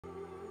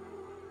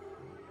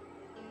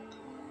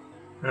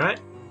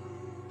Alright,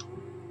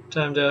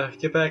 time to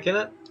get back in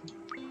it.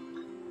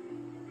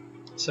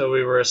 So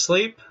we were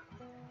asleep,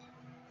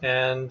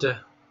 and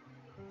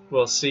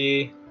we'll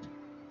see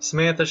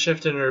Samantha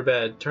shift in her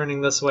bed,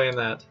 turning this way and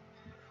that.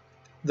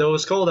 Though it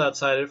was cold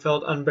outside, it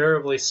felt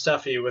unbearably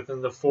stuffy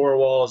within the four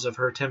walls of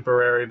her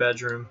temporary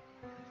bedroom.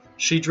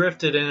 She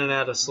drifted in and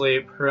out of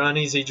sleep, her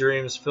uneasy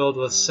dreams filled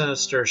with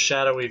sinister,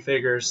 shadowy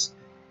figures.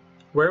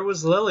 Where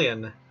was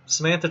Lillian?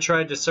 Samantha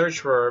tried to search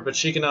for her, but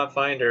she could not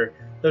find her,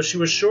 though she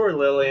was sure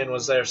Lillian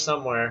was there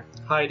somewhere,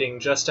 hiding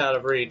just out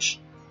of reach.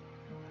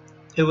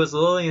 It was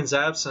Lillian's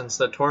absence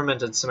that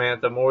tormented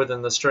Samantha more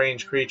than the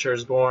strange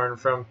creatures born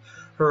from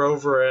her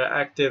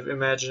overactive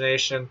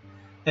imagination,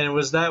 and it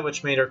was that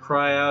which made her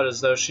cry out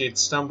as though she had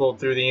stumbled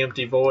through the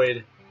empty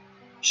void.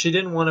 She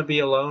didn't want to be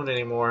alone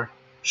anymore.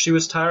 She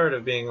was tired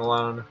of being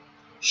alone.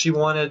 She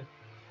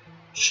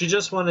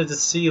just wanted to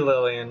see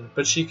Lillian,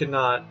 but she could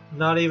not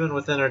even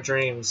within her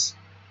dreams.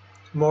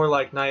 More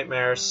like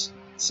nightmares.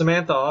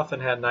 Samantha often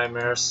had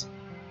nightmares.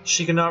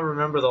 She could not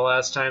remember the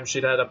last time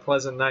she'd had a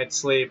pleasant night's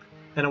sleep,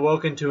 and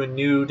awoken to a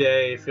new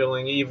day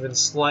feeling even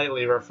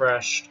slightly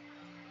refreshed.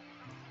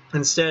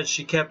 Instead,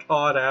 she kept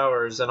odd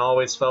hours and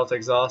always felt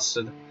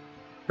exhausted.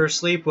 Her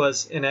sleep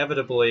was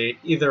inevitably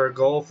either a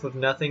gulf of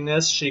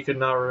nothingness she could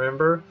not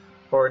remember,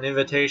 or an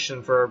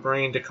invitation for her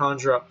brain to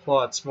conjure up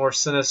plots more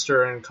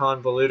sinister and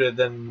convoluted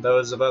than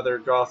those of other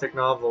Gothic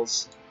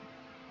novels.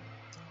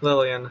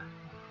 Lillian.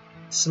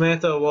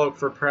 Samantha awoke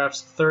for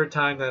perhaps the third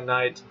time that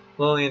night,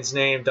 Lillian's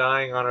name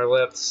dying on her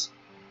lips.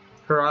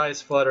 Her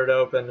eyes fluttered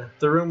open.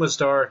 The room was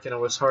dark and it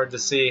was hard to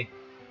see.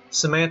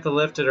 Samantha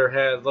lifted her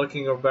head,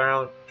 looking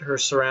around her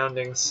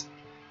surroundings.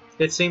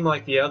 It seemed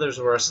like the others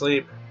were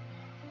asleep.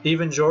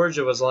 Even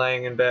Georgia was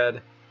lying in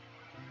bed,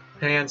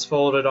 hands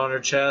folded on her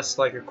chest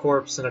like a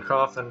corpse in a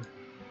coffin.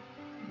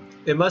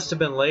 It must have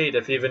been late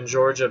if even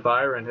Georgia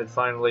Byron had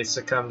finally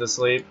succumbed to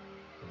sleep.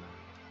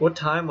 What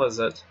time was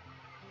it?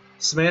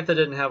 Samantha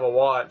didn't have a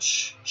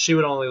watch. She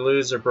would only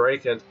lose or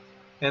break it,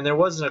 and there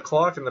wasn't a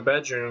clock in the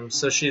bedroom,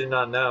 so she did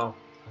not know.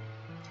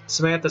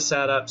 Samantha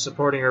sat up,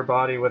 supporting her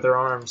body with her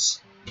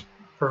arms.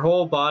 Her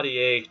whole body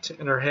ached,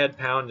 and her head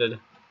pounded.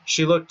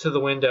 She looked to the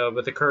window,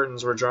 but the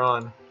curtains were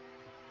drawn.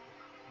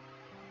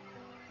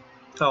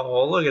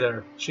 Oh, look at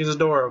her. She's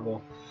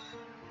adorable.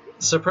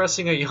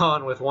 Suppressing a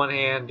yawn with one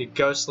hand,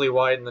 ghostly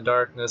white in the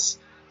darkness,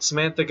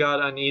 Samantha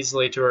got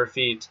uneasily to her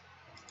feet.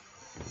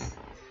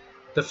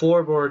 The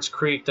floorboards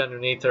creaked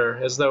underneath her,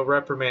 as though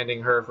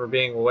reprimanding her for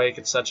being awake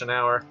at such an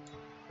hour.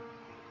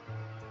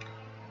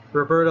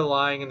 Roberta,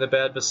 lying in the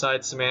bed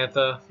beside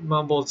Samantha,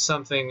 mumbled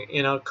something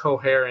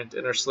incoherent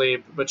in her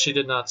sleep, but she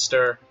did not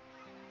stir.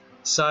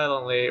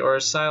 Silently, or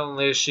as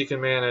silently as she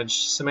could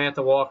manage,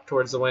 Samantha walked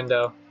towards the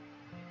window.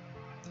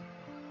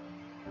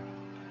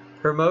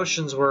 Her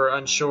motions were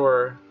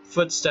unsure,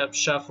 footsteps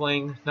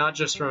shuffling, not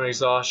just from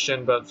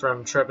exhaustion, but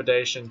from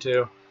trepidation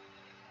too.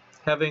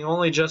 Having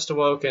only just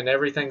awoken,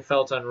 everything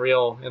felt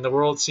unreal, and the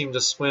world seemed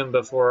to swim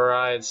before her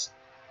eyes.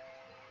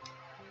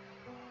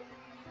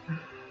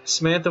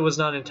 Samantha was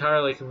not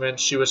entirely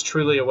convinced she was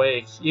truly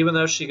awake, even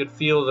though she could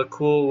feel the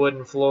cool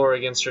wooden floor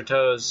against her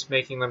toes,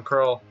 making them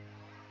curl.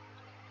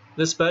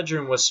 This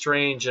bedroom was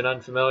strange and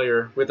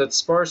unfamiliar, with its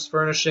sparse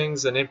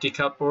furnishings and empty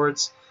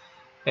cupboards,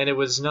 and it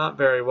was not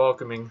very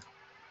welcoming.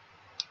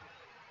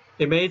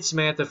 It made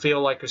Samantha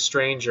feel like a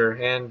stranger,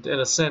 and in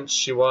a sense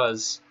she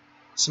was.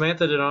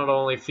 Samantha did not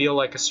only feel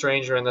like a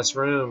stranger in this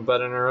room,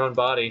 but in her own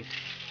body.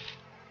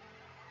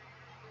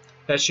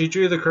 As she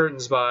drew the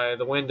curtains by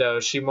the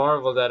window, she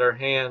marveled at her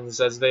hands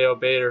as they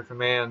obeyed her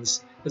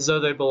commands, as though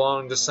they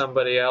belonged to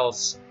somebody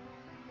else.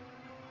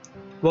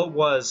 What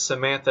was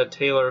Samantha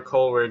Taylor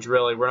Coleridge,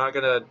 really? We're not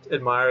going to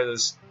admire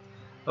this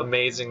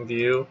amazing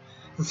view.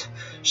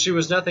 She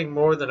was nothing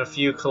more than a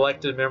few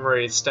collected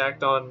memories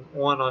stacked on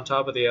one on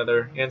top of the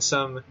other, and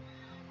some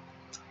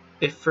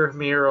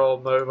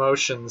ephemeral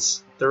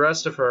emotions. The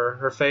rest of her,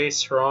 her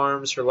face, her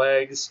arms, her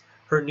legs,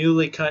 her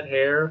newly cut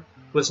hair,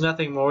 was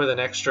nothing more than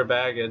extra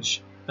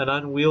baggage, an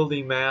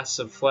unwieldy mass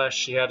of flesh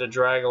she had to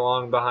drag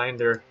along behind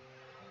her.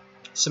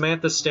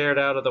 Samantha stared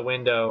out of the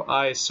window,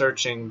 eyes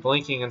searching,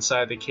 blinking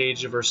inside the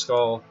cage of her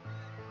skull.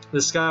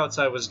 The sky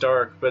outside was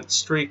dark, but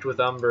streaked with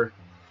umber.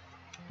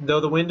 Though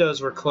the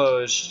windows were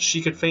closed,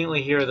 she could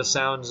faintly hear the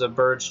sounds of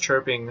birds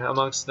chirping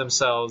amongst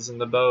themselves in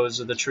the boughs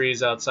of the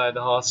trees outside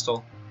the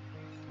hostel.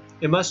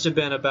 It must have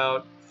been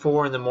about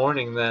 4 in the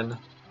morning then.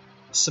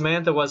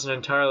 Samantha wasn't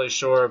entirely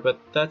sure, but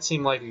that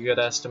seemed like a good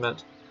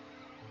estimate.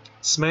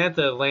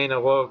 Samantha lain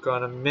awoke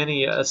on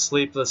many a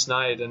sleepless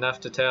night,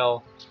 enough to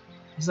tell.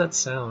 What's that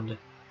sound?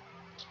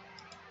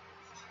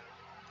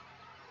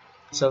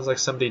 Sounds like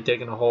somebody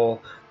digging a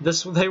hole.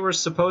 They were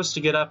supposed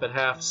to get up at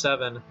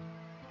 7:30.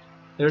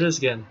 There it is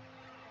again.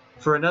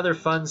 For another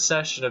fun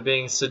session of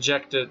being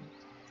subjected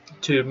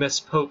to Miss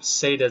Pope's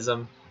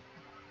sadism.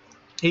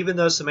 Even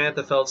though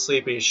Samantha felt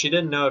sleepy, she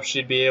didn't know if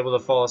she'd be able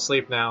to fall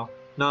asleep now,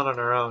 not on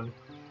her own.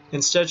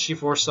 Instead, she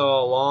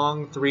foresaw a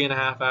long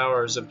 3.5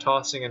 hours of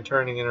tossing and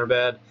turning in her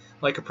bed,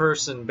 like a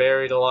person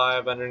buried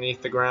alive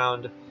underneath the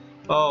ground.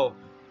 Oh,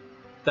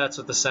 That's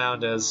what the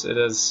sound is. It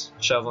is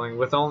shoveling,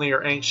 with only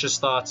her anxious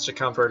thoughts to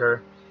comfort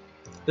her.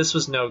 This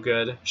was no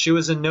good. She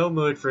was in no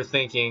mood for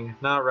thinking,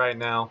 not right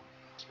now.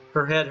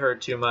 Her head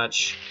hurt too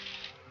much.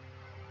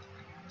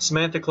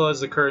 Samantha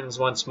closed the curtains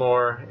once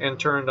more and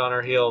turned on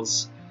her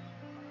heels.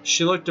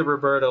 She looked at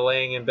Roberta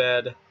lying in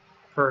bed,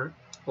 her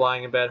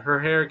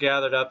hair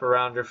gathered up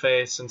around her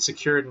face and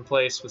secured in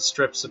place with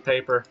strips of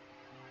paper.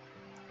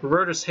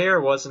 Roberta's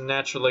hair wasn't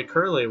naturally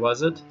curly,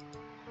 was it?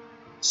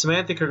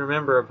 Samantha could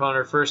remember upon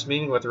her first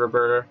meeting with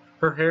Roberta,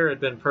 her hair had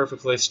been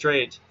perfectly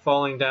straight,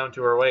 falling down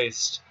to her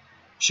waist.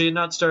 She had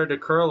not started to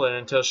curl it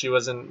until she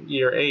was in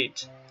year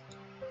 8.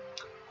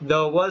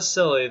 Though it was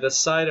silly, the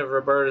sight of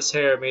Roberta's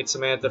hair made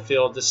Samantha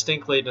feel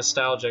distinctly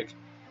nostalgic.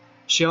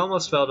 She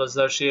almost felt as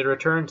though she had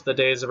returned to the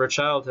days of her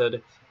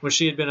childhood, when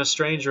she had been a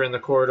stranger in the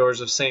corridors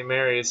of St.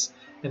 Mary's,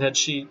 and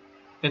she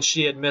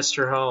had missed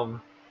her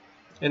home.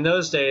 In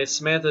those days,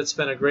 Samantha had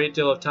spent a great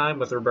deal of time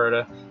with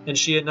Roberta, and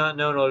she had not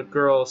known a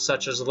girl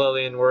such as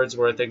Lillian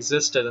Wordsworth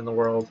existed in the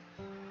world.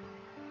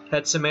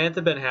 Had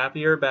Samantha been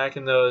happier back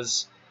in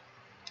those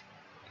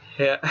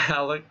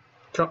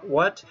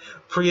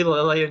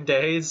pre-Lillian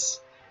days?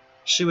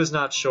 She was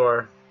not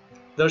sure.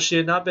 Though she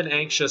had not been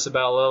anxious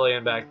about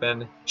Lillian back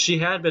then, she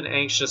had been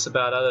anxious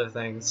about other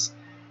things.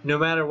 No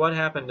matter what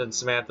happened in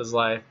Samantha's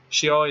life,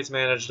 she always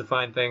managed to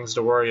find things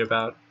to worry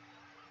about.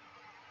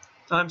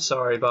 "I'm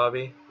sorry,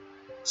 Bobby."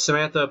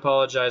 Samantha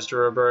apologized to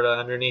Roberta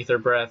underneath her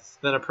breath,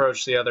 then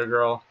approached the other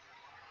girl.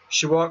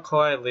 She walked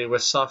quietly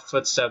with soft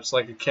footsteps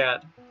like a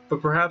cat,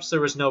 but perhaps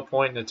there was no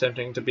point in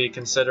attempting to be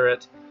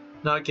considerate,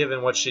 not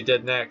given what she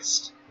did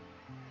next.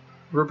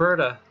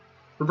 Roberta,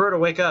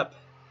 wake up!"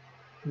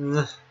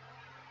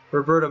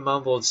 Roberta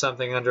mumbled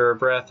something under her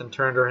breath and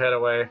turned her head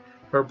away,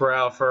 her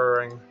brow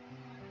furrowing.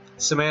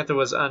 Samantha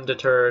was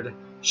undeterred.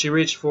 She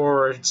reached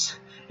forwards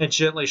and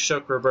gently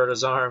shook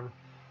Roberta's arm.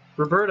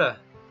 Roberta!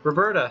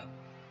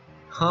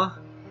 Huh?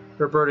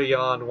 Roberta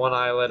yawned, one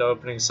eyelid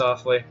opening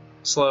slowly.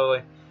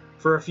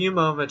 For a few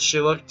moments she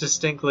looked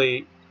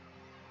distinctly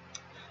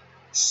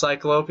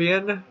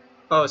Cyclopean?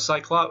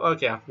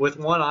 Okay, with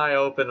one eye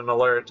open and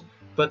alert,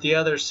 but the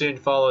other soon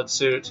followed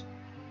suit.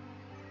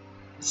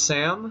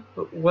 Sam?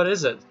 What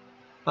is it?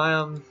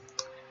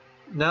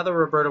 Now that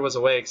Roberta was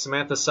awake,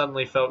 Samantha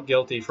suddenly felt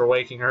guilty for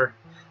waking her.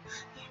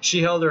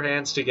 She held her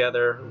hands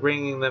together,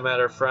 wringing them at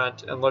her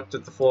front, and looked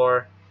at the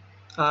floor.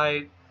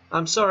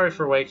 I'm sorry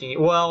for waking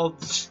you. Well,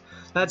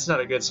 that's not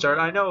a good start.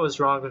 I know it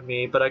was wrong with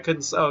me, but I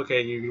couldn't...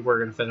 Okay, you were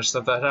going to finish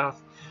that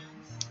off.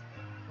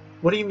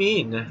 What do you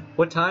mean?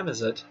 What time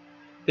is it?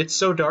 It's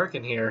so dark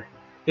in here.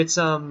 It's,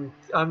 I'm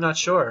not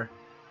sure.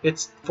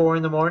 It's 4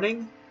 in the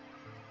morning?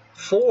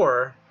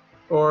 4?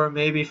 Or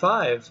maybe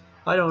 5.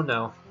 I don't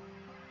know.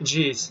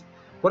 Jeez,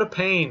 what a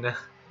pain.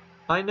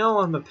 I know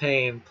I'm a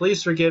pain.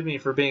 Please forgive me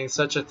for being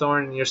such a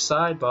thorn in your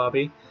side,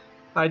 Bobby.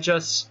 I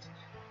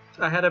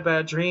had a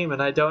bad dream,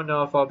 and I don't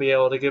know if I'll be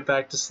able to get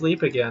back to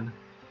sleep again.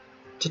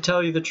 To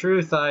tell you the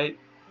truth, I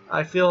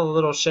feel a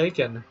little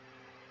shaken.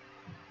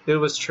 It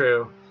was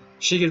true.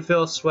 She could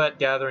feel sweat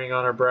gathering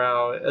on her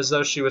brow, as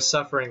though she was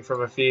suffering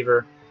from a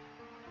fever.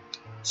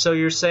 So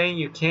you're saying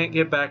you can't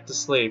get back to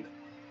sleep?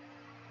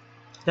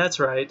 That's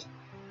right.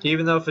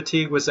 Even though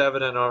fatigue was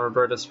evident on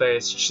Roberta's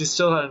face, she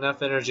still had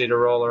enough energy to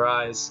roll her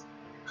eyes.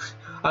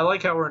 I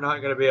like how we're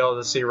not going to be able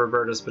to see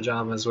Roberta's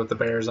pajamas with the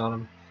bears on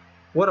them.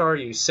 What are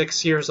you,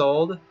 6 years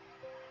old?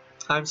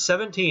 I'm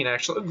 17,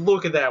 actually.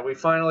 Look at that, we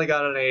finally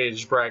got an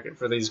age bracket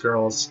for these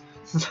girls.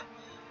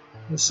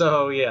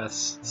 So,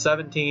 yes,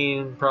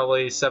 17,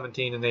 probably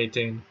 17 and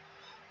 18.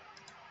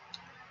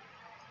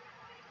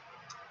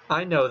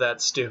 I know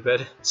that's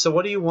stupid. So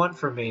what do you want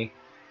from me?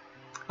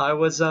 I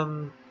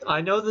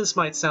know this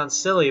might sound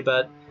silly,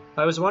 but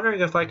I was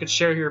wondering if I could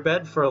share your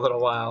bed for a little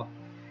while.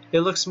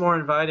 It looks more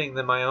inviting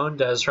than my own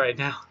does right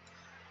now.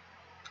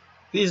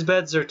 These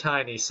beds are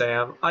tiny,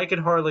 Sam. I can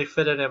hardly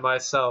fit in it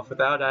myself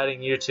without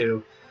adding you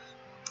two.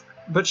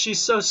 But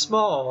she's so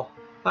small.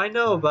 I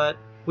know, but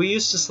we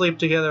used to sleep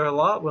together a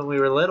lot when we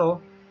were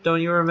little.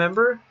 Don't you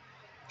remember?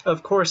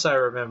 Of course I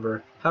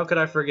remember. How could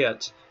I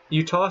forget?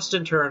 You tossed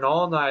and turned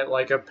all night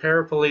like a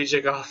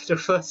paraplegic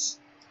octopus.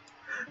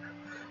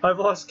 I've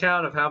lost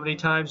count of how many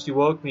times you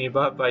woke me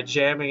up by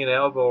jamming an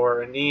elbow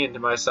or a knee into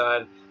my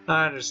side.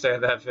 I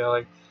understand that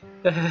feeling.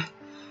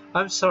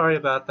 I'm sorry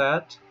about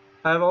that.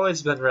 I've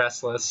always been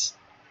restless.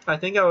 I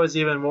think I was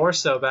even more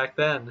so back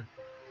then.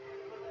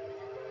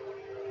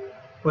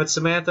 When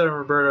Samantha and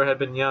Roberta had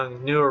been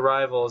young, new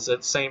arrivals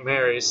at St.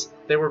 Mary's,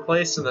 they were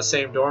placed in the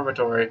same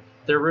dormitory,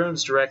 their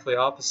rooms directly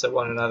opposite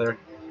one another.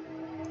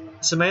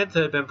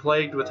 Samantha had been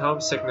plagued with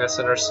homesickness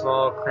in her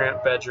small,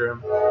 cramped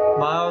bedroom,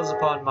 miles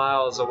upon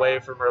miles away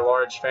from her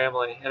large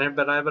family, and had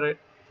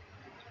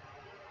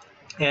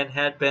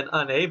been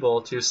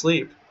unable to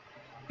sleep.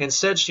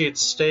 Instead, she had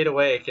stayed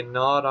awake and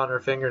gnawed on her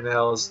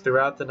fingernails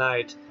throughout the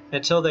night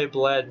until they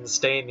bled and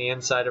stained the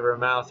inside of her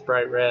mouth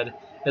bright red,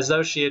 as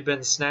though she had been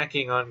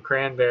snacking on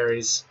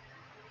cranberries.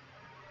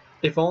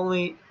 It had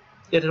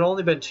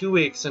only been 2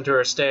 weeks into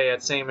her stay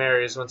at St.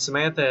 Mary's when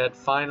Samantha had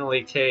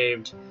finally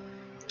caved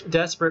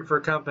desperate for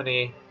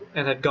company,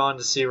 and had gone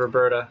to see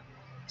Roberta.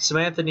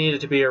 Samantha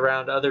needed to be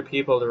around other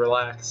people to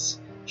relax.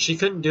 She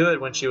couldn't do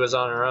it when she was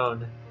on her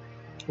own.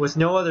 With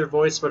no other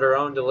voice but her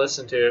own to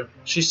listen to,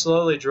 she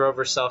slowly drove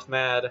herself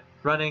mad,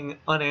 running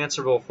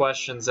unanswerable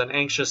questions and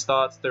anxious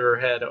thoughts through her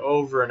head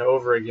over and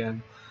over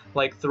again,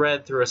 like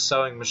thread through a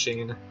sewing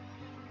machine.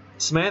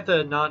 Samantha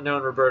had not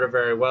known Roberta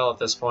very well at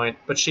this point,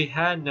 but she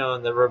had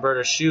known that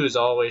Roberta's shoes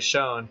always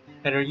shone,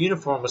 and her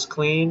uniform was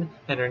clean,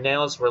 and her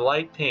nails were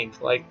light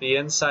pink, like the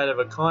inside of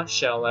a conch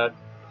shell that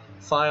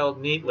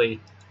filed neatly.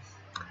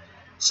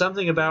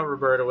 Something about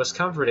Roberta was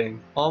comforting,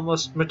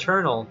 almost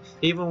maternal,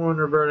 even when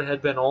Roberta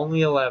had been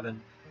only 11,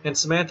 and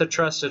Samantha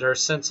trusted her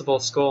sensible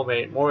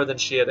schoolmate more than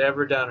she had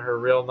ever done her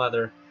real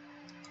mother.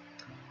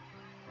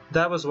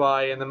 That was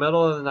why, in the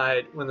middle of the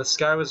night, when the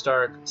sky was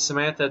dark,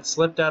 Samantha had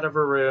slipped out of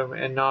her room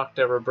and knocked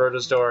at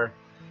Roberta's door.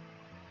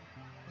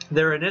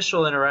 Their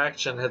initial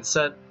interaction had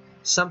set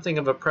something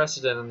of a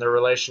precedent in their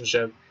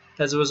relationship,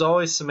 as it was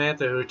always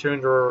Samantha who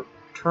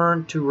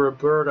turned to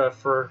Roberta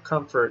for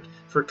comfort,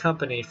 for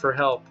company, for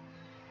help.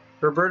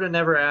 Roberta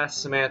never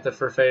asked Samantha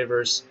for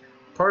favors,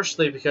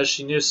 partially because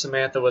she knew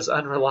Samantha was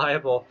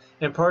unreliable,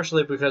 and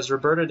partially because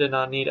Roberta did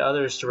not need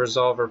others to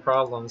resolve her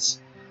problems.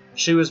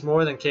 She was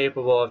more than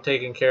capable of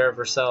taking care of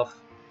herself.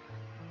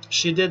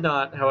 She did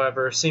not,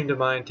 however, seem to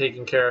mind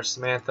taking care of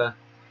Samantha.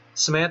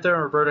 Samantha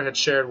and Roberta had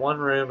shared one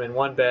room and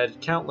one bed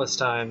countless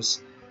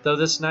times, though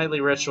this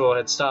nightly ritual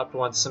had stopped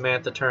once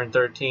Samantha turned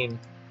 13.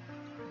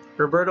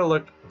 Roberta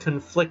looked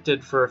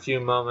conflicted for a few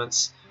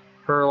moments,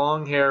 her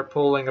long hair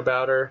pulling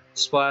about her,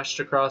 splashed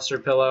across her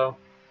pillow.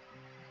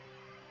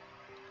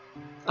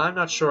 "I'm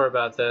not sure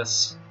about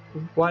this."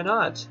 "Why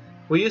not?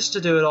 We used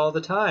to do it all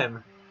the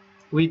time."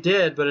 "We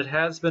did, but it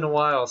has been a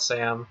while,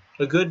 Sam.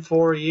 A good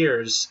 4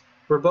 years.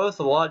 We're both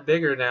a lot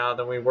bigger now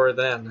than we were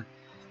then."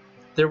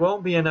 "There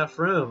won't be enough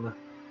room."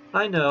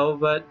 "I know,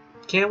 but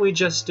can't we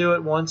just do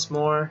it once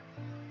more?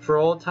 For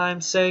old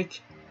time's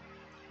sake?"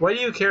 "Why do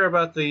you care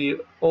about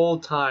the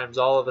old times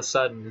all of a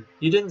sudden?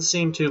 You didn't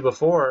seem to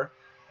before."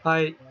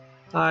 I...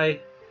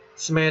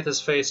 Samantha's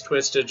face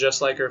twisted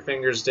just like her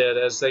fingers did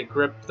as they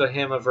gripped the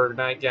hem of her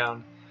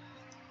nightgown.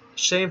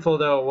 Shameful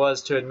though it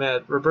was to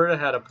admit, Roberta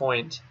had a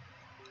point.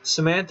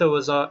 Samantha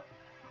was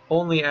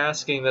only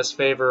asking this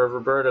favor of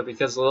Roberta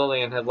because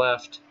Lillian had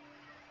left.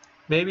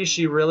 Maybe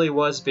she really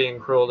was being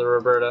cruel to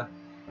Roberta.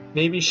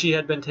 Maybe she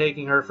had been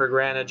taking her for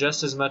granted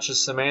just as much as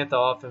Samantha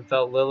often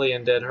felt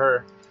Lillian did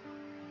her.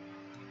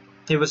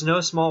 It was no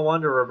small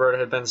wonder Roberta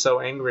had been so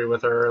angry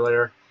with her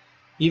earlier.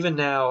 Even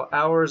now,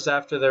 hours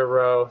after their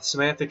row,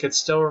 Samantha could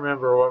still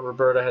remember what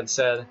Roberta had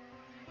said.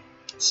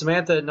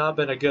 Samantha had not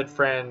been a good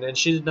friend, and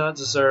she did not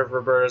deserve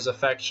Roberta's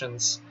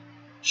affections.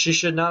 She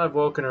should not have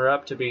woken her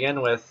up to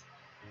begin with.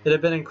 It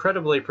had been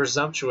incredibly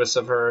presumptuous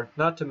of her,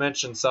 not to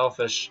mention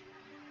selfish.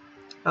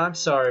 "I'm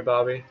sorry,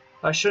 Bobby.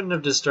 I shouldn't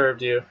have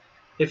disturbed you.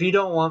 If you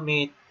don't want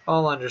me,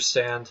 I'll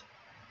understand."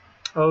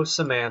 "Oh,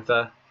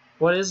 Samantha.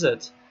 What is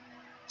it?"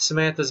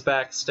 Samantha's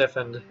back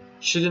stiffened.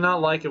 She did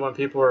not like it when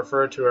people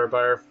referred to her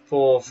by her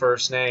full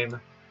first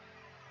name.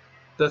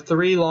 The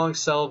 3 long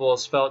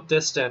syllables felt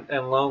distant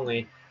and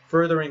lonely,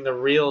 furthering the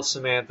real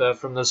Samantha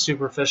from the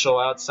superficial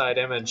outside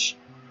image.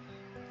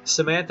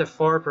 Samantha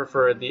far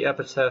preferred the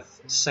epithet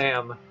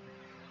Sam.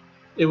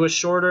 It was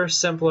shorter,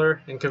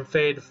 simpler, and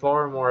conveyed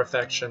far more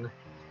affection.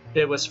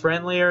 It was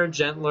friendlier,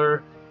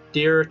 gentler,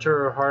 dearer to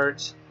her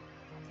heart.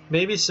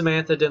 Maybe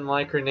Samantha didn't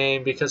like her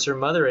name because her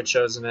mother had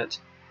chosen it.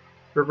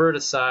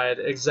 Roberta sighed,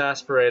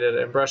 exasperated,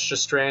 and brushed a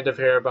strand of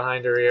hair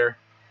behind her ear.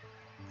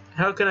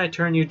 "How can I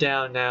turn you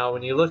down now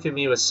when you look at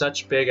me with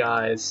such big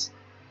eyes?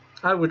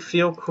 I would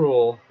feel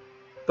cruel.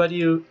 But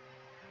you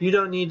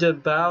don't need to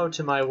bow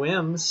to my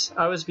whims.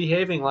 I was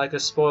behaving like a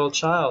spoiled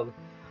child."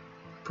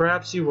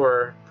 "Perhaps you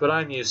were, but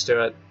I'm used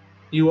to it.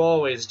 You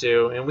always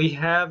do, and we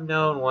have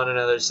known one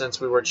another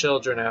since we were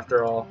children,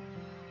 after all."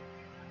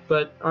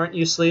 "But aren't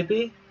you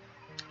sleepy?"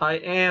 "I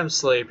am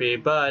sleepy,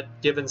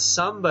 but, given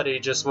somebody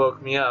just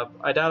woke me up,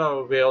 I doubt I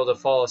will be able to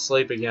fall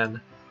asleep again."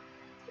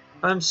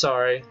 "I'm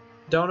sorry.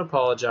 Don't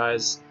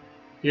apologize.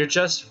 You're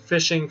just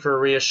fishing for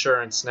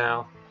reassurance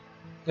now."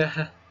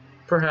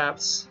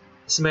 "Perhaps."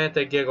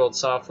 Samantha giggled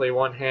softly,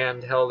 one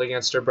hand held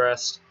against her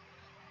breast.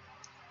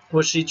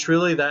 Was she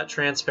truly that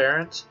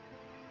transparent?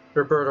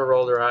 Roberta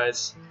rolled her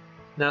eyes.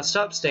 "Now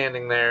stop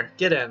standing there.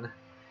 Get in.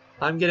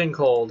 I'm getting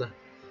cold."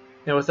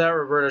 And with that,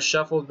 Roberta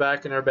shuffled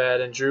back in her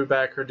bed and drew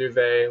back her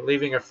duvet,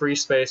 leaving a free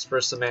space for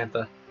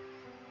Samantha.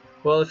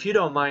 "Well, if you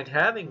don't mind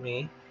having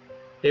me."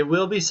 "It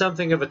will be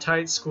something of a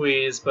tight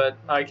squeeze, but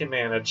I can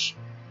manage."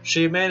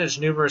 She had managed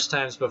numerous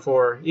times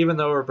before, even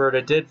though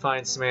Roberta did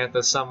find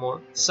Samantha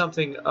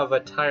something of a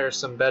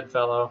tiresome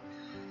bedfellow.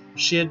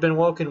 She had been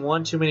woken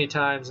one too many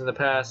times in the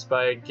past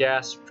by a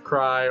gasped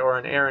cry or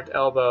an errant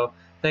elbow,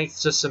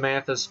 thanks to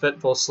Samantha's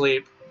fitful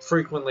sleep,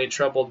 frequently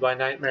troubled by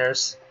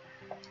nightmares.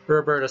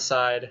 Roberta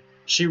sighed.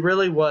 She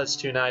really was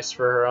too nice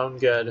for her own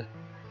good.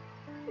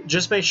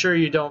 "Just make sure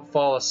you don't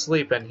fall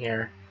asleep in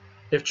here.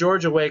 If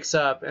Georgia wakes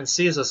up and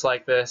sees us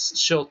like this,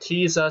 she'll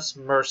tease us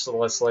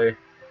mercilessly."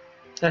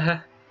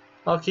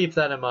 I'll keep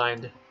that in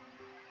mind.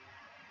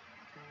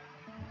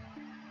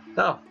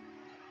 Oh.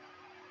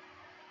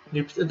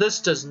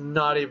 This does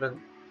not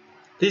even...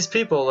 These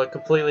people look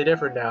completely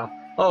different now.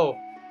 Oh,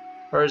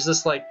 or is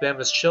this like them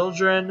as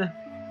children?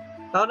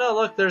 Oh no,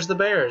 look, there's the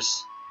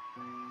bears.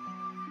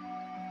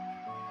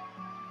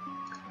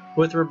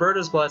 With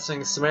Roberta's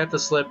blessing, Samantha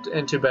slipped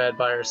into bed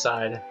by her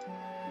side.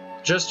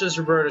 Just as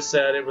Roberta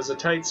said, it was a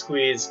tight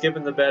squeeze,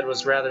 given the bed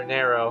was rather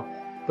narrow,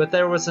 but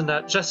there was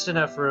just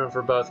enough room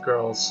for both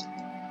girls.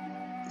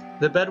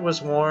 The bed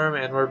was warm,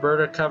 and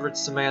Roberta covered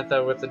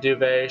Samantha with the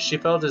duvet. She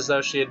felt as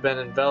though she had been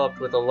enveloped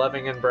with a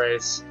loving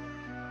embrace.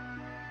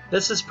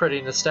 This is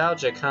pretty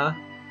nostalgic, huh?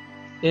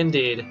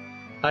 Indeed.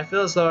 I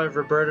feel as though I've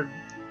reverted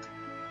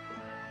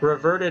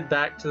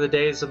back to the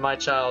days of my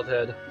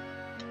childhood.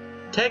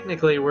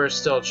 Technically, we're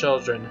still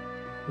children.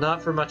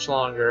 Not for much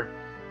longer.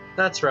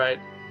 That's right.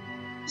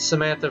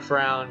 Samantha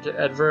frowned,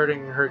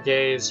 averting her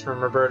gaze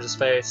from Roberta's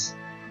face.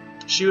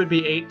 She would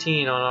be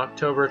 18 on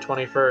October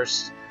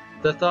 21st.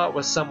 The thought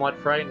was somewhat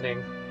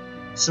frightening.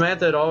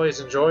 Samantha had always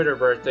enjoyed her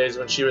birthdays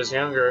when she was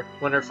younger,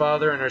 when her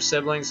father and her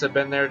siblings had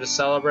been there to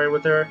celebrate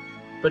with her,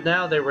 but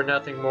now they were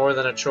nothing more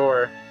than a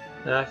chore.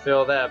 And I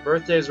feel that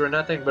birthdays were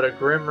nothing but a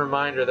grim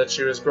reminder that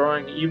she was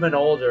growing even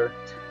older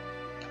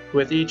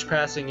with each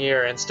passing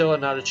year and still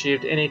had not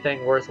achieved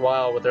anything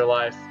worthwhile with her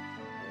life.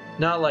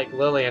 Not like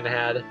Lillian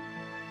had.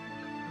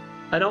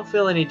 I don't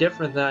feel any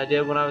different than I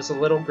did when I was a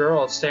little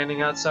girl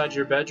standing outside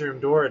your bedroom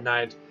door at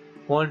night,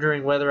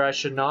 wondering whether I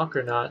should knock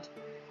or not.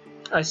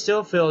 I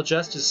still feel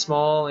just as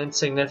small,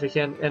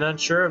 insignificant, and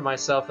unsure of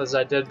myself as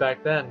I did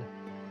back then.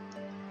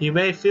 You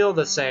may feel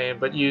the same,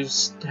 but you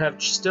have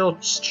still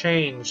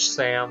changed,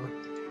 Sam.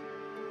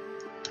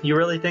 You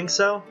really think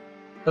so?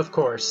 Of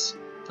course.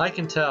 I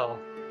can tell.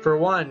 For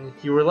one,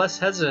 you were less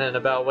hesitant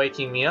about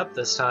waking me up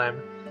this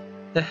time.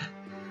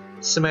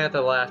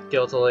 Samantha laughed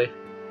guiltily.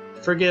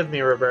 Forgive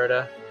me,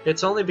 Roberta.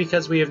 It's only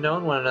because we have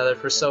known one another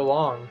for so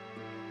long.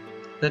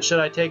 Then should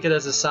I take it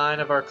as a sign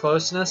of our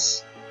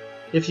closeness?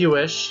 If you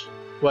wish.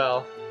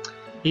 Well,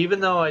 even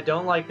though I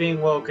don't like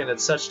being woken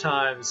at such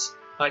times,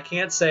 I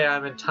can't say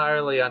I'm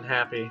entirely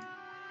unhappy.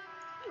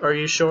 Are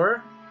you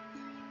sure?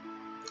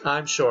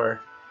 I'm sure.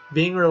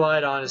 Being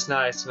relied on is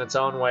nice in its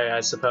own way,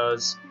 I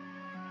suppose.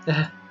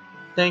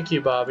 Thank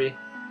you, Bobby.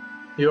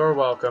 You're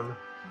welcome.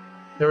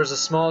 There was a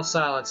small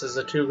silence as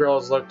the two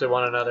girls looked at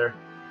one another.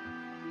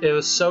 It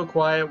was so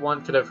quiet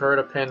one could have heard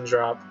a pin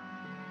drop.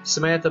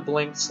 Samantha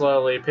blinked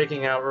slowly,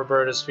 picking out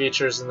Roberta's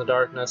features in the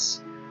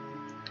darkness.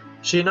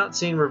 She had not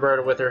seen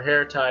Roberta with her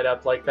hair tied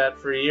up like that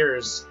for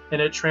years,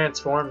 and it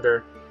transformed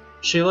her.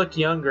 She looked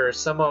younger,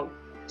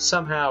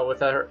 somehow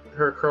with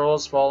her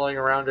curls falling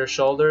around her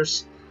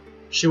shoulders.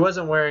 She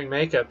wasn't wearing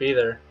makeup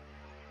either.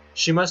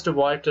 She must have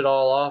wiped it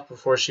all off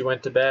before she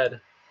went to bed.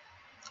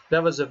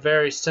 That was a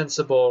very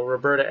sensible,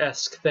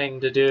 Roberta-esque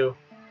thing to do.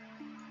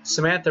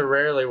 Samantha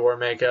rarely wore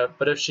makeup,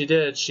 but if she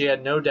did, she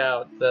had no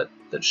doubt that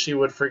she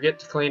would forget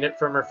to clean it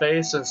from her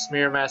face and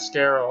smear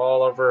mascara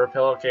all over her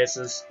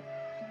pillowcases.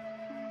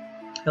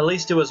 At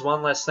least it was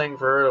one less thing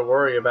for her to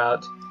worry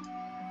about.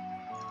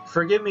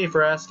 Forgive me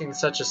for asking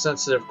such a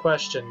sensitive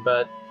question,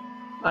 but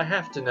I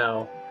have to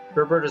know.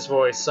 Roberta's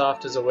voice,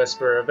 soft as a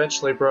whisper,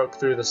 eventually broke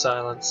through the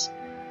silence.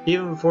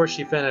 Even before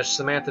she finished,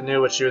 Samantha knew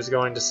what she was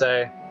going to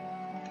say.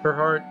 Her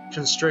heart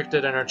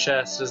constricted in her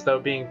chest as though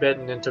being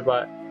bitten into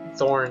by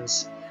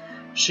thorns.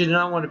 She did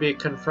not want to be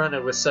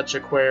confronted with such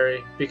a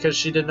query, because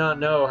she did not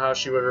know how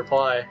she would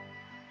reply.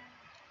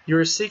 You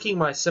are seeking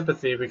my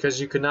sympathy because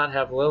you could not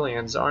have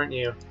Lillian's, aren't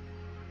you?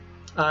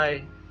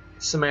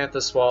 Samantha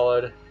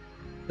swallowed.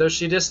 Though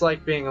she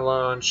disliked being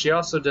alone, she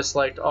also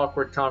disliked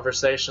awkward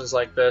conversations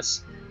like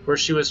this, where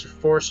she was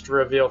forced to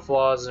reveal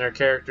flaws in her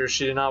character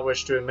she did not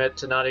wish to admit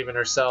to not even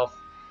herself.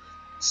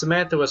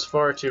 Samantha was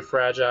far too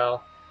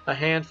fragile. A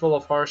handful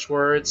of harsh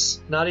words,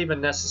 not even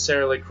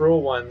necessarily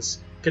cruel ones,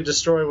 could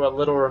destroy what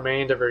little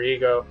remained of her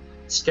ego,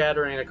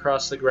 scattering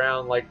across the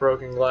ground like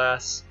broken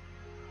glass.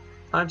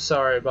 I'm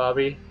sorry,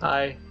 Bobby.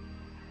 I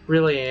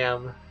really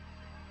am.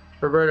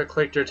 Roberta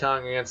clicked her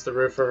tongue against the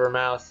roof of her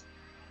mouth.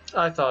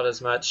 I thought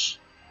as much.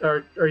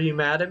 Are you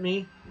mad at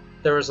me?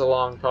 There was a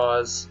long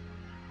pause.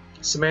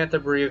 Samantha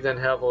breathed in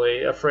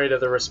heavily, afraid of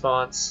the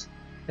response,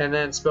 and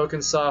then,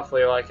 spoken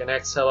softly like an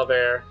exhale of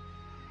air,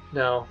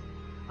 No,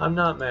 I'm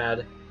not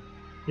mad.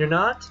 You're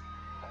not?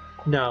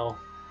 No.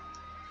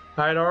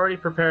 I had already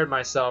prepared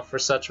myself for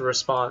such a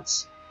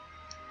response.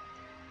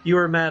 You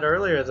were mad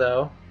earlier,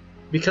 though.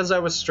 Because I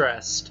was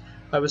stressed.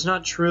 I was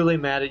not truly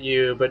mad at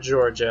you, but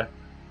Georgia.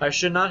 I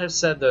should not have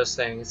said those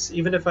things,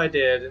 even if I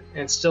did,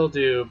 and still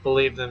do,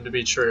 believe them to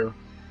be true.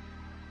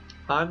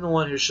 I'm the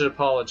one who should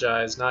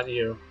apologize, not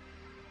you.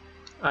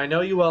 I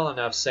know you well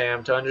enough,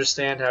 Sam, to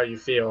understand how you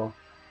feel.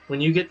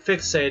 When you get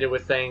fixated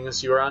with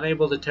things, you are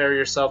unable to tear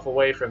yourself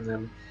away from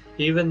them,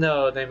 even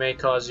though they may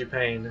cause you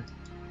pain.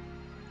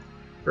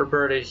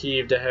 Roberta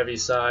heaved a heavy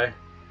sigh.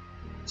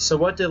 So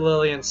what did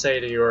Lillian say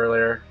to you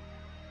earlier?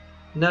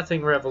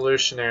 Nothing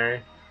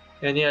revolutionary,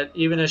 and yet,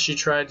 even as she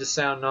tried to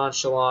sound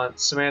nonchalant,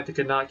 Samantha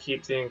could not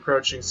keep the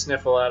encroaching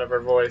sniffle out of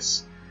her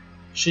voice.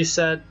 She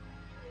said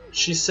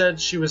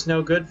she was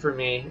no good for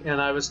me, and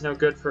I was no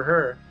good for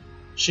her.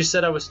 She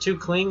said I was too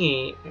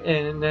clingy,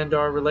 and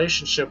our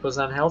relationship was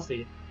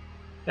unhealthy.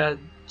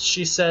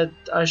 She said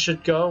I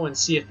should go and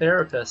see a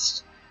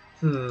therapist.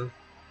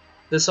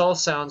 This all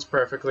sounds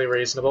perfectly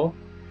reasonable.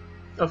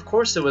 Of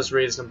course it was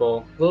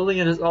reasonable.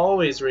 Lillian is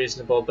always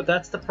reasonable, but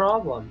that's the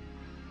problem.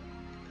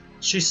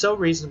 She's so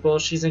reasonable,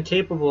 she's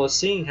incapable of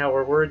seeing how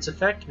her words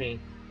affect me.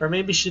 Or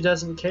maybe she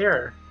doesn't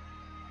care.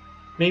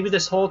 Maybe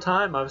this whole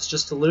time I was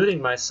just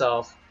deluding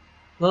myself.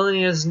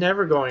 Lillian is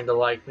never going to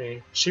like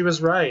me. She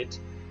was right.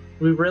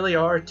 We really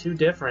are too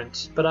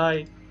different. But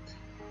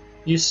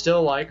You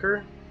still like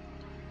her?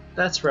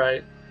 That's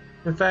right.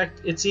 In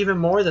fact, it's even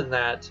more than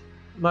that.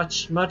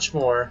 Much, much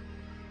more.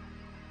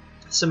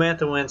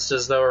 Samantha winced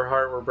as though her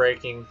heart were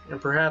breaking,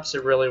 and perhaps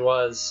it really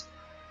was.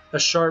 A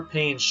sharp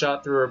pain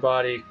shot through her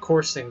body,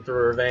 coursing through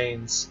her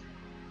veins.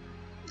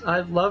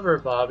 I love her,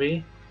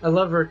 Bobby. I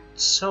love her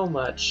so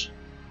much.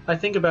 I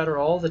think about her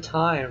all the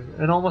time,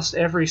 in almost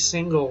every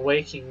single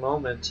waking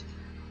moment,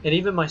 and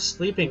even my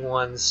sleeping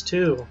ones,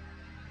 too.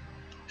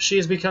 She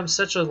has become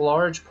such a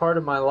large part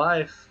of my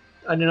life.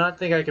 I do not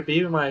think I could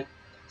be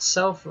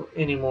myself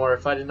anymore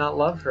if I did not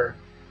love her.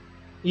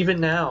 Even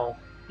now,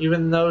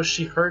 even though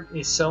she hurt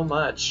me so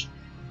much,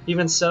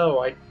 even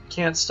so, I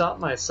can't stop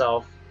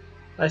myself.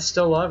 I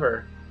still love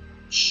her.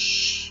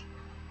 Shh.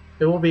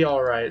 It will be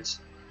all right.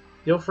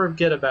 You'll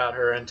forget about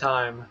her in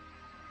time.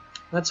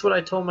 That's what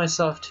I told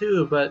myself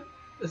too, but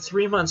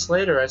 3 months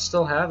later I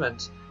still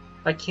haven't.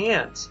 I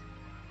can't.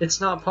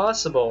 It's not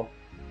possible.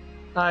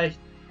 I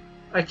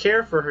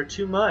care for her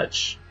too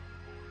much.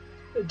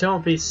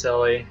 Don't be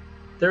silly.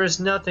 There is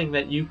nothing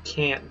that you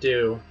can't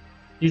do.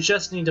 You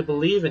just need to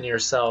believe in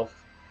yourself.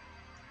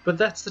 But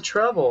that's the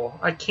trouble.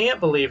 I can't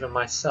believe in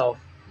myself.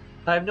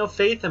 I have no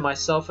faith in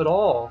myself at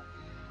all.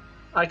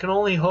 I can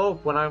only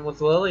hope when I'm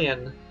with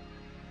Lillian.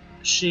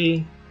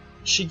 She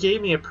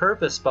gave me a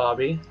purpose,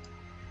 Bobby.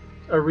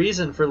 A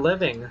reason for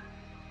living.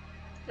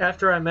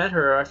 After I met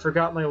her, I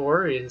forgot my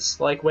worries,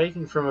 like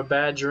waking from a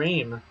bad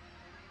dream.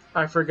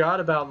 I forgot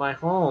about my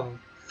home,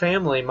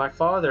 family, my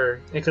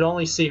father, and could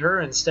only see her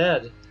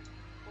instead.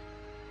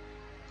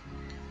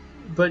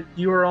 But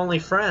you were only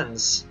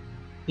friends.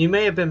 You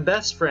may have been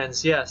best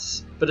friends,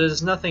 yes, but it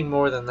is nothing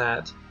more than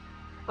that.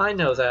 I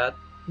know that.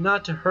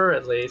 Not to her,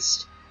 at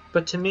least.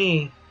 But to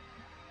me.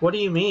 What do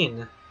you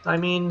mean? I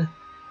mean,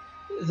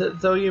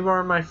 though you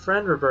are my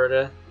friend,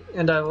 Roberta,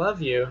 and I love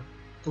you,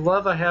 the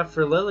love I have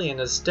for Lillian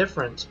is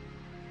different.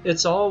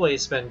 It's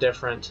always been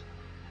different.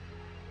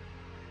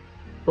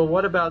 But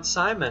what about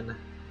Simon?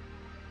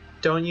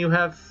 Don't you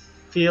have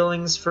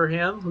feelings for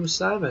him? Who's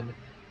Simon?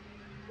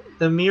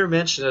 The mere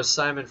mention of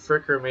Simon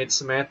Fricker made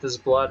Samantha's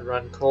blood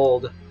run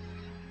cold.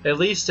 At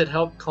least it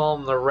helped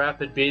calm the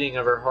rapid beating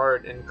of her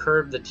heart and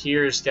curb the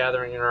tears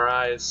gathering in her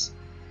eyes.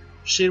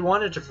 She had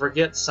wanted to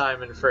forget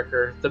Simon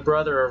Fricker, the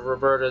brother of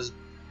Roberta's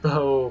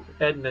beau,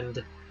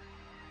 Edmund.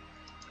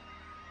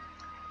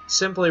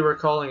 Simply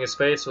recalling his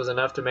face was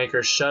enough to make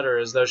her shudder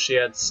as though she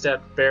had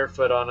stepped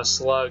barefoot on a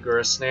slug or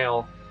a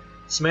snail.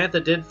 Samantha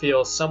did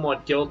feel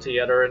somewhat guilty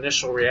at her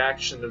initial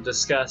reaction of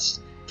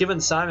disgust, given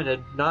Simon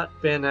had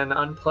not been an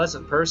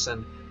unpleasant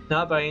person,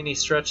 not by any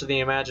stretch of the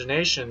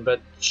imagination,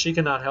 but she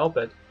could not help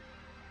it.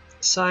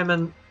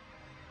 Simon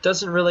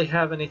doesn't really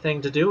have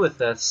anything to do with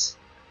this.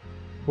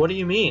 What do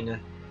you mean?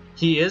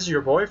 He is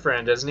your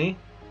boyfriend, isn't he?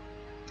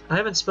 I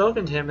haven't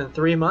spoken to him in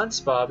 3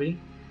 months, Bobby.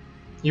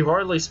 You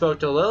hardly spoke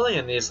to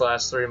Lillian these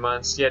last 3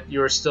 months, yet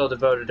you are still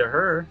devoted to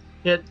her.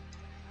 Yet,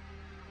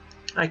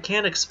 I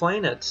can't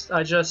explain it.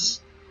 I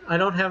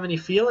don't have any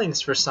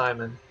feelings for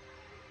Simon.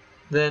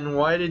 Then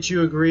why did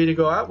you agree to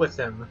go out with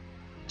him?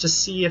 To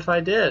see if I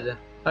did.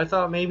 I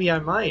thought maybe I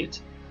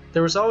might.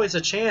 There was always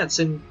a chance,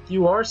 and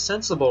you are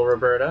sensible,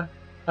 Roberta.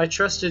 I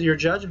trusted your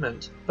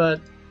judgment,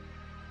 but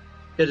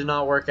it did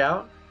not work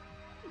out?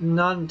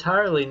 Not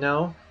entirely,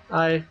 no.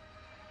 I'm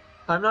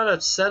not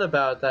upset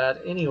about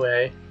that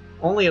anyway.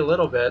 Only a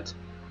little bit.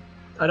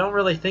 I don't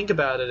really think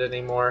about it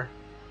anymore.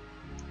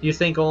 You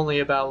think only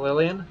about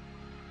Lillian?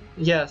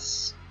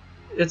 Yes.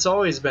 It's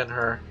always been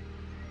her.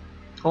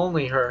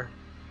 Only her.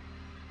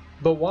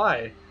 But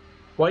why?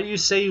 Why do you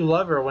say you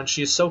love her when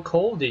she is so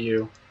cold to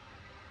you?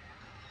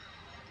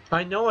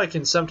 I know I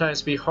can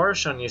sometimes be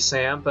harsh on you,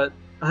 Sam, but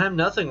I am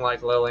nothing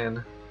like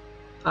Lillian.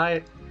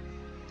 I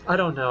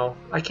don't know.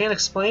 I can't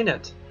explain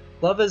it.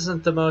 Love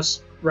isn't the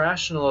most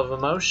rational of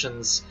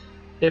emotions.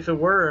 If it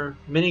were,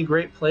 many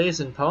great plays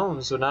and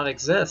poems would not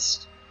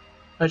exist.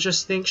 I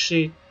just think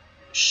she's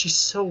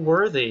so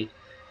worthy.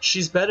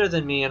 She's better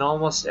than me in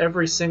almost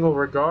every single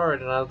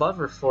regard, and I love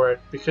her for it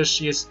because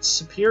she is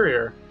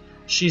superior.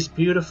 She's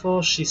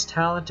beautiful, she's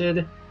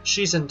talented,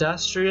 she's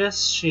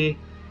industrious,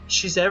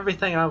 she's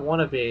everything I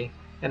want to be,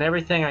 and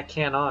everything I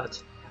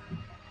cannot.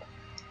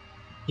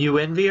 You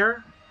envy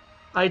her?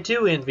 I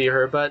do envy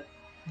her, but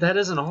that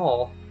isn't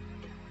all.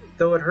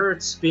 Though it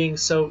hurts being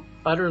so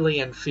utterly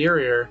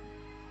inferior,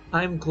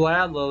 I am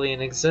glad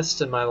Lillian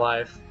exists in my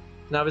life,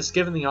 and I was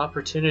given the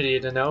opportunity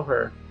to know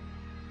her.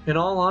 In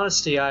all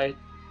honesty, I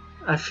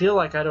I feel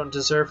like I don't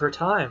deserve her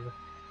time.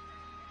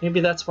 Maybe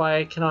that's why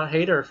I cannot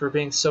hate her for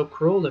being so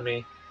cruel to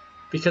me,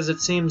 because it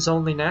seems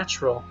only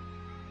natural.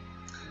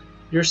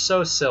 You're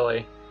so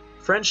silly.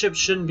 Friendship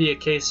shouldn't be a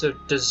case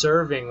of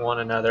deserving one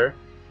another.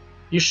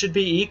 You should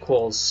be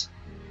equals.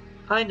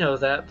 I know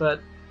that, but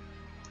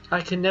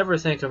I can never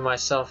think of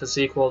myself as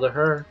equal to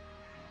her.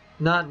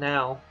 Not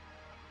now.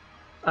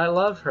 I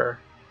love her.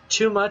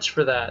 Too much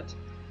for that.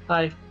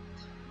 I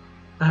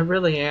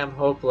really am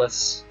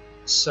hopeless.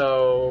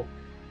 So,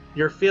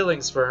 your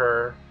feelings for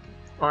her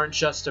aren't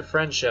just a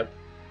friendship.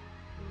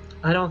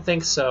 I don't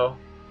think so,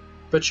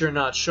 but you're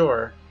not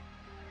sure.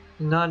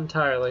 Not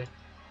entirely.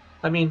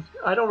 I mean,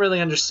 I don't really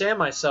understand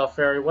myself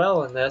very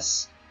well in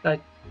this.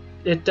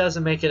 It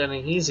doesn't make it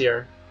any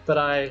easier, but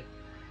I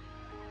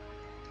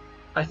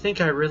think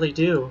I really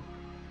do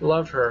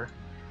love her.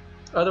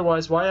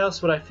 Otherwise, why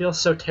else would I feel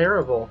so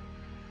terrible?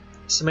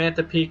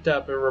 Samantha peeked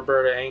up at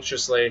Roberta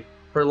anxiously,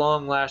 her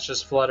long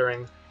lashes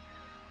fluttering.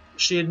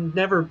 She had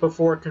never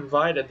before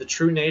confided the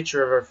true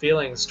nature of her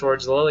feelings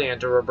towards Lillian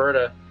to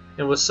Roberta,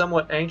 and was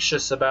somewhat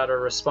anxious about her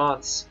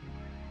response.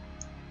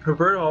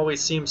 Roberta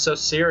always seemed so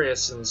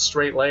serious and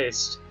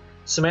straight-laced.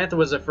 Samantha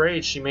was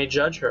afraid she may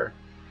judge her.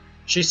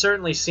 She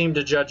certainly seemed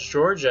to judge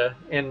Georgia,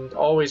 and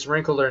always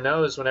wrinkled her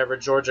nose whenever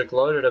Georgia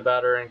gloated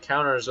about her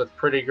encounters with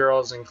pretty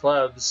girls in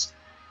clubs.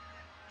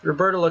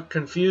 Roberta looked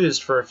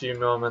confused for a few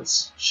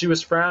moments. She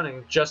was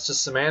frowning, just as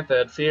Samantha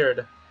had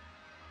feared.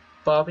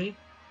 "Bobby?"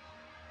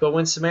 But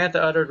when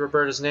Samantha uttered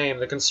Roberta's name,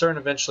 the concern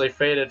eventually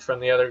faded from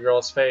the other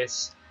girl's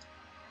face.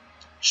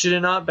 She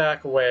did not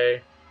back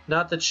away,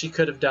 not that she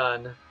could have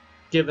done,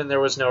 given there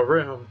was no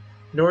room,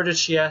 nor did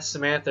she ask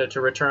Samantha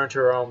to return to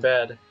her own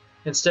bed.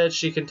 Instead,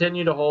 she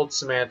continued to hold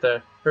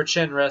Samantha, her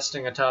chin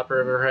resting atop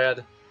of her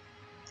head.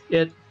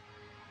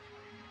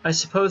 I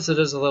suppose it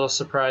is a little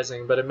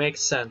surprising, but it makes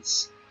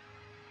sense.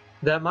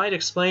 That might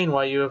explain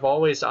why you have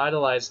always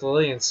idolized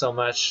Lillian so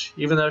much,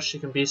 even though she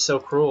can be so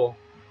cruel.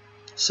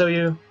 So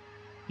you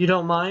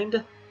don't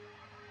mind?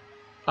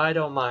 I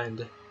don't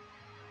mind.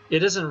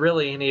 It isn't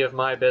really any of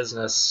my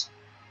business.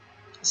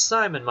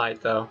 Simon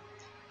might, though.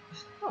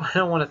 I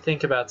don't want to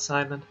think about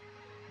Simon.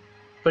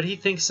 But he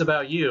thinks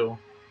about you.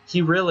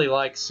 He really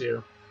likes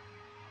you.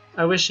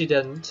 I wish he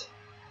didn't.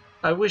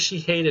 I wish he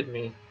hated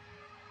me.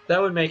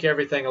 That would make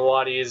everything a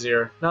lot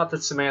easier. Not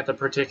that Samantha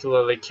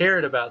particularly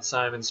cared about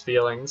Simon's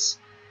feelings.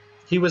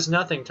 He was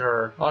nothing to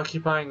her,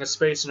 occupying a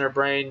space in her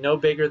brain no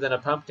bigger than a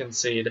pumpkin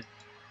seed.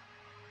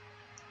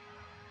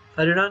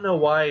 I do not know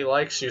why he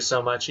likes you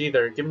so much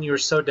either, given you were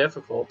so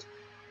difficult.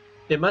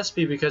 It must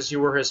be because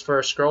you were his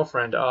first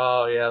girlfriend.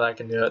 Oh, yeah, that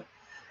can do it.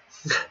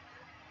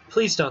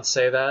 Please don't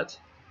say that.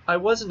 I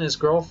wasn't his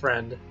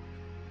girlfriend.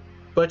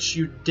 But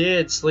you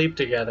did sleep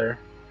together.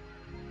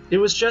 It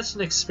was just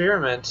an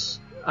experiment.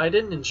 I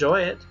didn't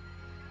enjoy it.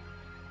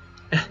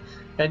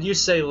 And you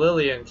say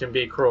Lillian can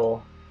be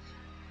cruel.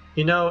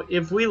 You know,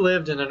 if we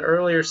lived in an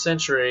earlier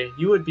century,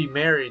 you would be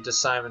married to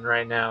Simon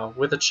right now,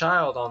 with a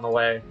child on the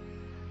way.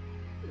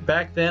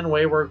 Back then,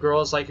 wayward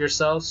girls like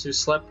yourselves who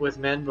slept with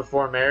men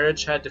before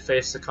marriage had to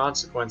face the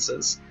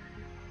consequences.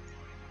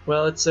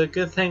 Well, it's a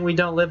good thing we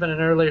don't live in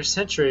an earlier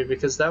century,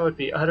 because that would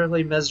be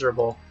utterly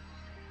miserable.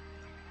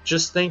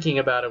 Just thinking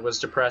about it was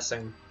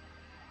depressing.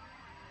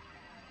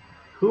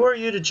 Who are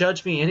you to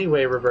judge me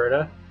anyway,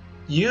 Roberta?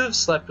 You've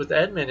slept with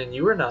Edmund and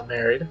you were not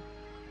married.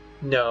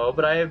 No,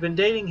 but I have been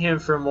dating him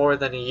for more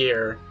than a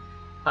year.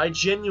 I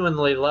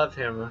genuinely love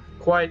him,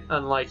 quite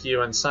unlike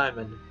you and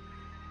Simon.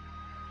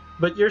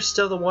 But you're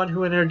still the one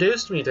who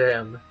introduced me to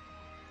him.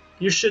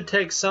 You should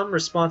take some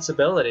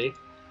responsibility.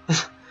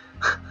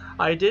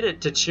 I did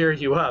it to cheer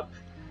you up.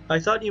 I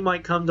thought you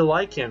might come to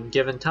like him,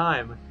 given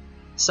time.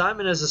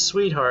 Simon is a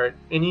sweetheart,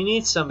 and you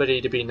need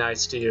somebody to be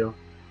nice to you.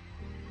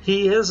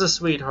 He is a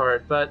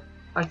sweetheart, but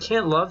I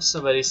can't love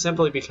somebody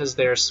simply because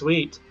they are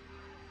sweet.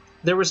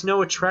 There was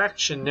no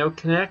attraction, no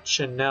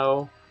connection,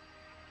 no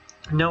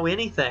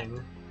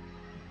anything.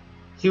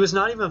 He was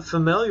not even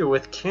familiar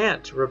with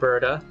Kant,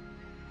 Roberta.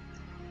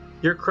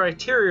 Your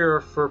criteria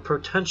for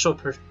potential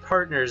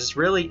partners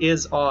really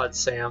is odd,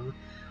 Sam.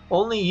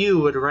 Only you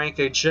would rank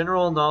a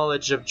general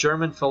knowledge of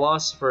German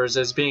philosophers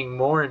as being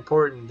more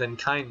important than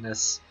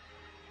kindness.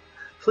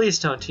 Please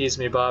don't tease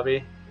me,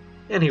 Bobby.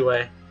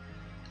 Anyway,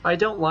 I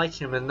don't like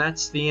him, and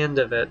that's the end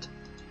of it.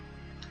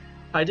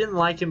 I didn't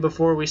like him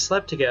before we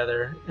slept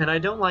together, and I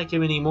don't like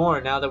him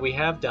anymore now that we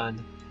have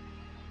done.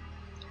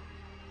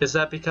 Is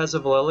that because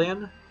of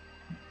Lillian?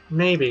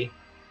 Maybe.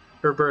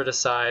 Roberta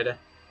sighed.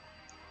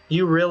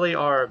 You really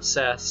are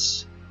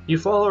obsessed. You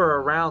follow her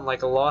around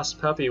like a lost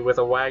puppy with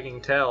a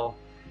wagging tail.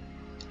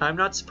 I'm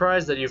not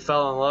surprised that you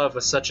fell in love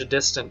with such a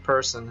distant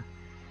person.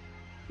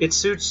 It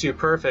suits you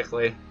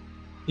perfectly.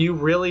 You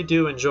really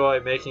do enjoy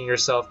making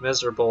yourself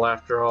miserable,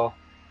 after all.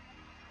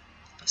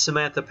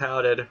 Samantha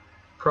pouted,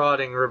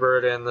 prodding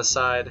Roberta in the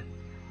side.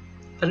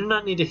 I do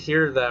not need to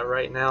hear that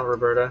right now,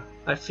 Roberta.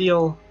 I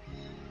feel...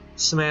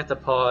 Samantha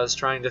paused,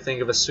 trying to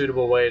think of a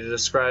suitable way to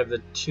describe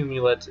the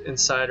tumult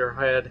inside her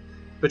head,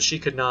 but she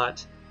could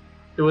not.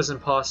 It was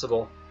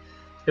impossible.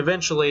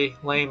 Eventually,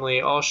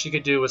 lamely, all she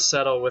could do was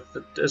settle with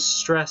the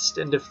distressed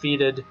and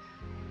defeated,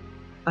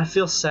 "I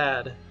feel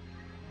sad."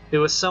 It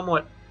was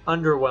somewhat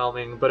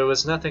underwhelming, but it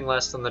was nothing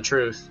less than the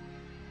truth.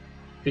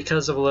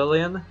 Because of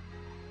Lillian?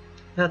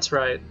 That's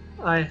right.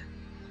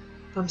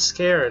 I'm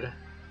scared.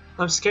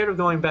 I'm scared of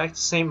going back to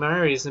St.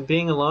 Mary's and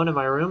being alone in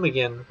my room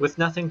again, with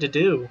nothing to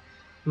do.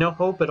 No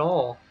hope at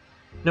all.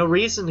 No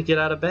reason to get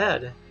out of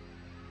bed.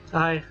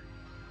 I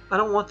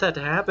don't want that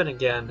to happen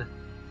again.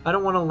 I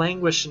don't want to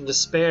languish in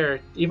despair,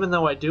 even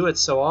though I do it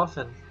so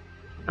often.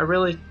 I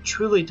really,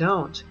 truly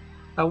don't.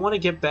 I want to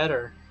get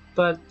better,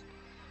 but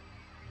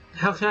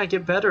how can I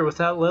get better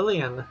without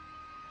Lillian?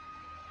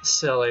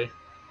 Silly.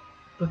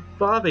 But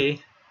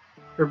Bobby...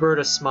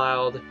 Roberta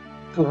smiled.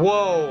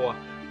 Whoa!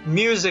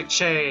 Music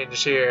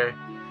change here!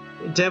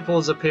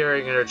 Dimples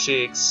appearing in her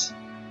cheeks.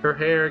 Her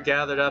hair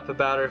gathered up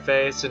about her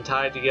face and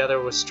tied together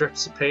with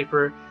strips of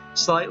paper,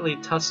 slightly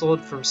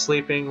tousled from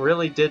sleeping,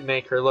 really did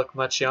make her look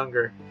much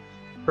younger.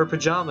 Her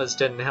pajamas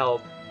didn't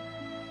help.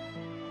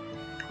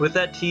 With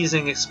that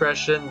teasing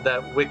expression,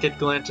 that wicked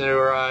glint in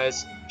her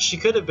eyes, she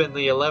could have been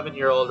the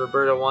 11-year-old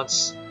Roberta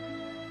once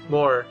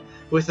more,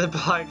 with the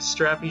black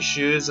strappy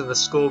shoes and the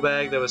school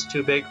bag that was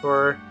too big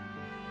for her.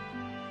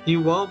 You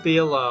won't be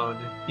alone.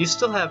 You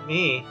still have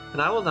me,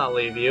 and I will not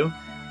leave you.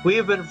 We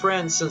have been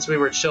friends since we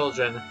were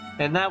children,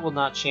 and that will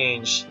not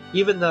change,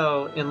 even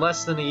though in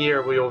less than a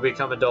year we will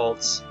become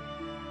adults.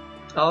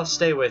 I'll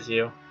stay with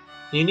you.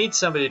 You need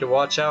somebody to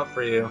watch out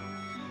for you.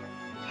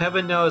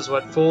 Heaven knows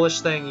what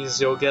foolish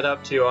things you'll get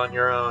up to on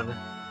your own.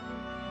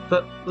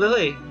 But,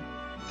 Lily,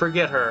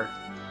 forget her.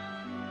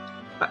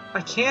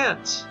 I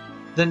can't.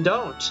 Then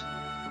don't.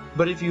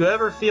 But if you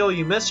ever feel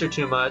you miss her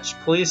too much,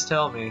 please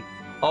tell me.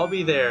 I'll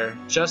be there,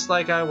 just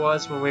like I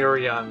was when we were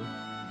young.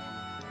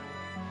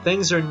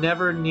 Things are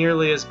never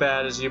nearly as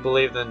bad as you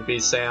believe them to be,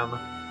 Sam.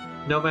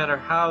 No matter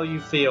how you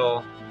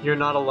feel, you're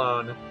not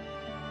alone.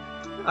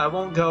 I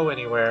won't go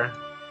anywhere.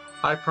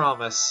 I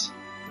promise.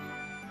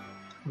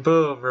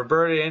 Boom,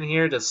 Roberta in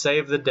here to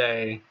save the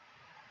day.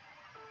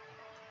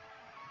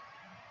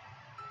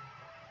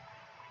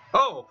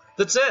 Oh,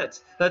 that's it!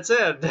 That's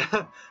it!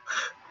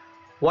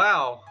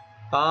 Wow.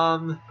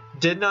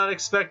 Did not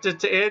expect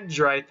it to end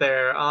right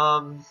there.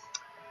 Wow,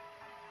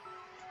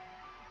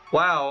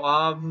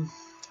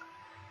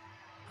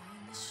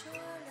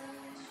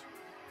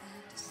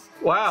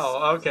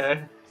 wow,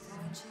 okay.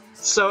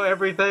 So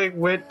everything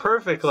went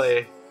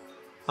perfectly.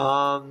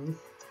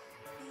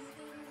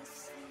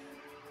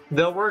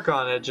 They'll work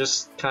on it,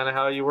 just kind of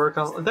how you work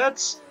on...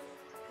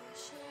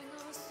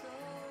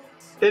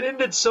 It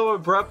ended so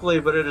abruptly,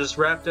 but it just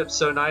wrapped up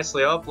so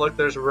nicely. Oh, look,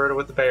 there's Roberta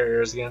with the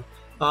barriers again.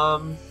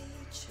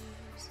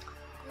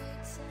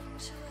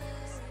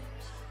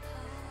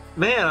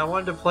 Man, I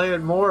wanted to play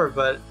it more,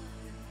 but...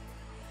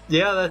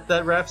 Yeah,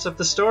 that wraps up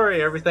the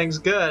story. Everything's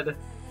good.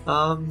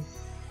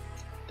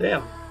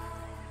 Damn.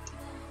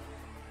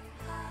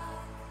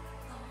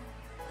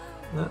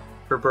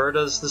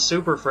 Roberta's the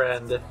super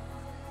friend.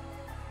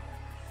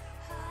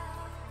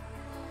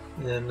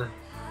 And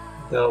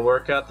they'll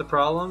work out the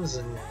problems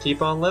and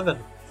keep on living.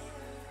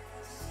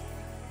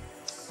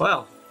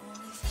 Well,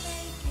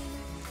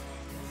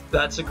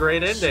 that's a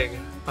great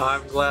ending.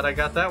 I'm glad I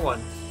got that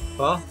one.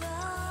 Well,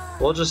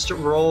 we'll just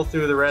roll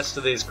through the rest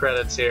of these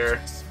credits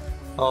here.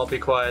 I'll be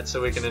quiet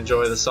so we can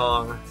enjoy the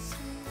song.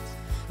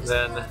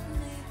 Then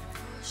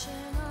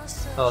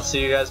I'll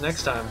see you guys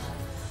next time.